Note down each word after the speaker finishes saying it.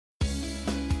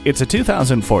It's a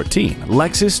 2014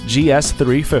 Lexus GS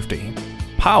 350.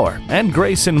 Power and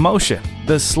grace in motion,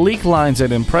 the sleek lines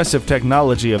and impressive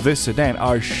technology of this sedan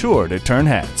are sure to turn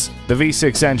heads. The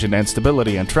V6 engine and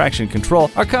stability and traction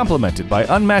control are complemented by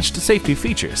unmatched safety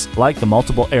features like the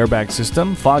multiple airbag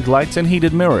system, fog lights and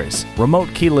heated mirrors,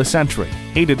 remote keyless entry,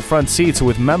 heated front seats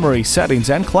with memory settings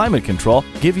and climate control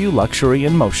give you luxury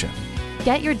in motion.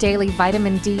 Get your daily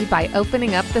vitamin D by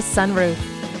opening up the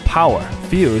sunroof. Power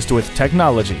fused with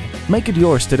technology. Make it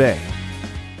yours today.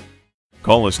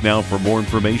 Call us now for more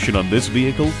information on this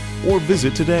vehicle or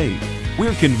visit today.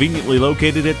 We're conveniently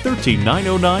located at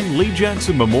 13909 Lee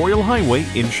Jackson Memorial Highway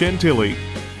in Chantilly.